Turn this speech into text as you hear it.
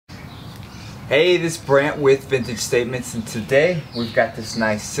Hey, this is Brant with Vintage Statements, and today we've got this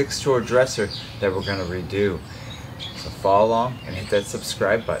nice 6-drawer dresser that we're going to redo. So follow along and hit that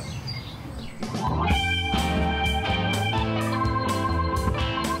subscribe button.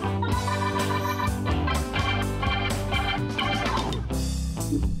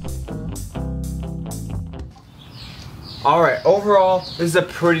 Alright, overall, this is a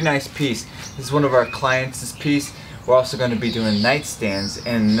pretty nice piece. This is one of our clients' piece. We're also going to be doing nightstands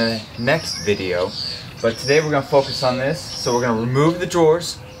in the next video. But today we're going to focus on this. So we're going to remove the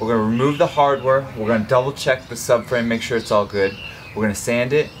drawers, we're going to remove the hardware, we're going to double check the subframe, make sure it's all good. We're going to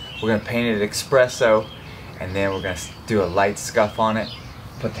sand it, we're going to paint it Espresso, and then we're going to do a light scuff on it,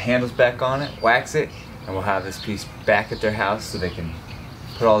 put the handles back on it, wax it, and we'll have this piece back at their house so they can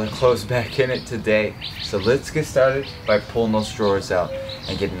put all their clothes back in it today. So let's get started by pulling those drawers out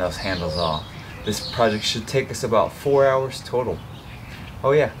and getting those handles off. This project should take us about 4 hours total.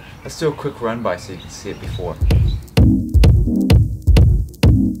 Oh yeah, let's do a quick run by so you can see it before.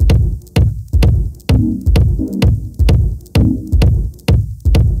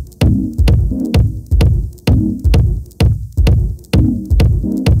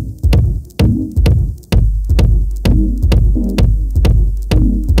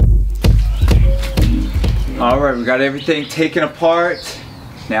 Alright, we got everything taken apart.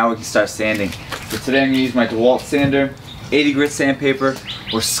 Now we can start sanding. So today I'm going to use my DeWalt sander, 80 grit sandpaper.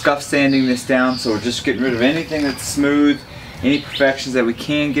 We're scuff sanding this down, so we're just getting rid of anything that's smooth, any imperfections that we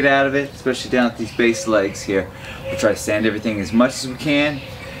can get out of it, especially down at these base legs here. We'll try to sand everything as much as we can.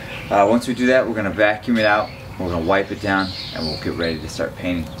 Once we do that, we're going to vacuum it out, we're going to wipe it down, and we'll get ready to start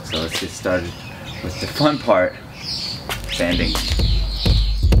painting. So let's get started with the fun part, sanding.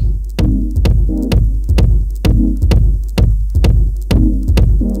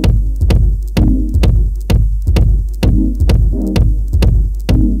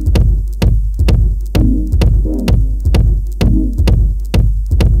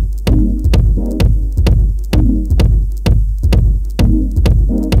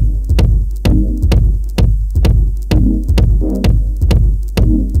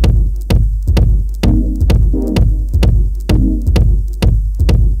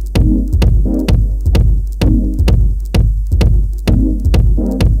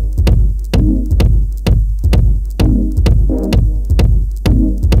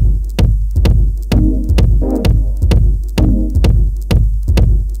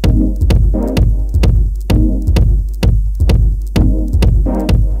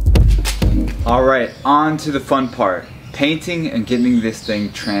 Alright, on to the fun part, painting and getting this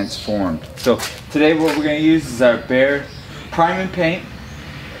thing transformed. So today what we're going to use is our BEHR Prime and Paint.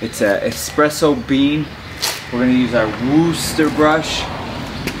 It's an Espresso bean. We're going to use our Worcester brush.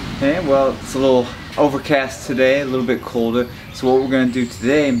 Okay, well, it's a little overcast today, a little bit colder. So what we're going to do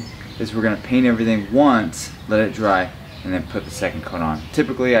today is we're going to paint everything once, let it dry, and then put the second coat on.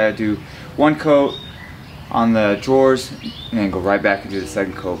 Typically I do one coat on the drawers and then go right back and do the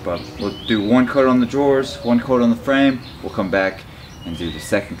second coat, but we'll do one coat on the drawers, one coat on the frame, we'll come back and do the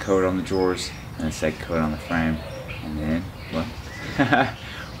second coat on the drawers and the second coat on the frame, and then, well,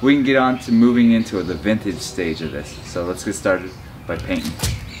 we can get on to moving into the vintage stage of this. So let's get started by painting.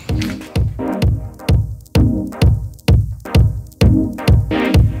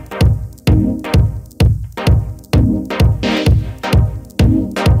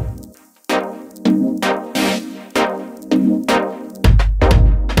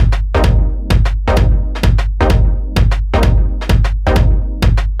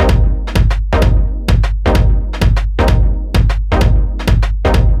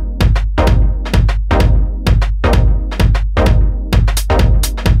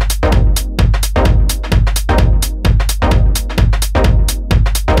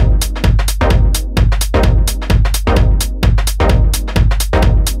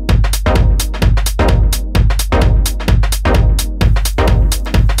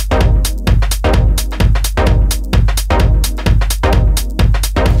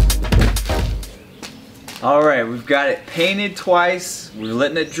 Alright, we've got it painted twice, we're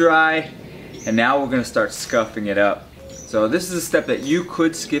letting it dry, and now we're going to start scuffing it up. So this is a step that you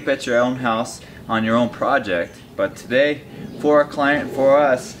could skip at your own house on your own project, but today, for our client, for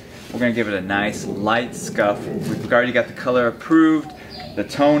us, we're going to give it a nice light scuff. We've already got the color approved, the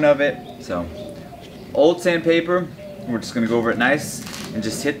tone of it. So, old sandpaper, we're just going to go over it nice and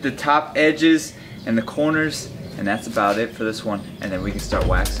just hit the top edges and the corners, and that's about it for this one, and then we can start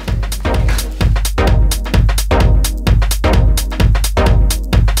waxing.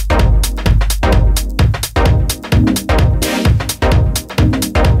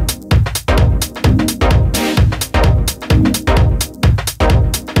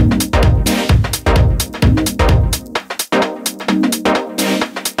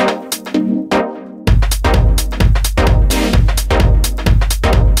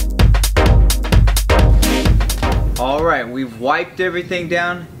 wiped everything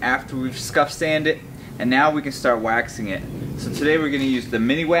down after we've scuff sanded it, and now we can start waxing it. So today we're going to use the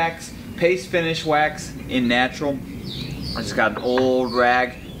mini wax, paste finish wax in natural. I just got an old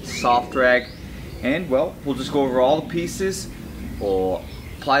rag, soft rag, and well, we'll just go over all the pieces, we'll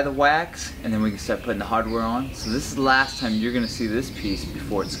apply the wax, and then we can start putting the hardware on. So this is the last time you're going to see this piece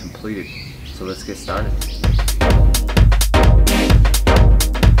before it's completed. So let's get started.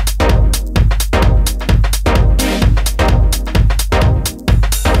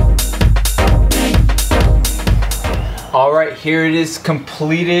 Alright, here it is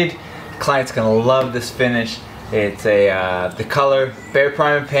completed. Client's gonna love this finish. It's the color BEHR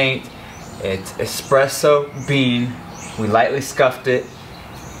Prime and Paint. It's Espresso bean. We lightly scuffed it,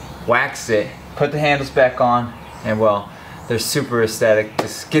 waxed it, put the handles back on, and well, they're super ecstatic.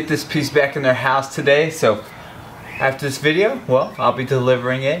 Just get this piece back in their house today. So after this video, well, I'll be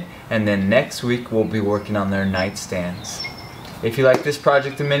delivering it, and then next week we'll be working on their nightstands. If you like this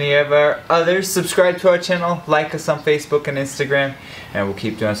project and many of our others, subscribe to our channel, like us on Facebook and Instagram, and we'll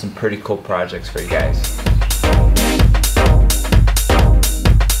keep doing some pretty cool projects for you guys.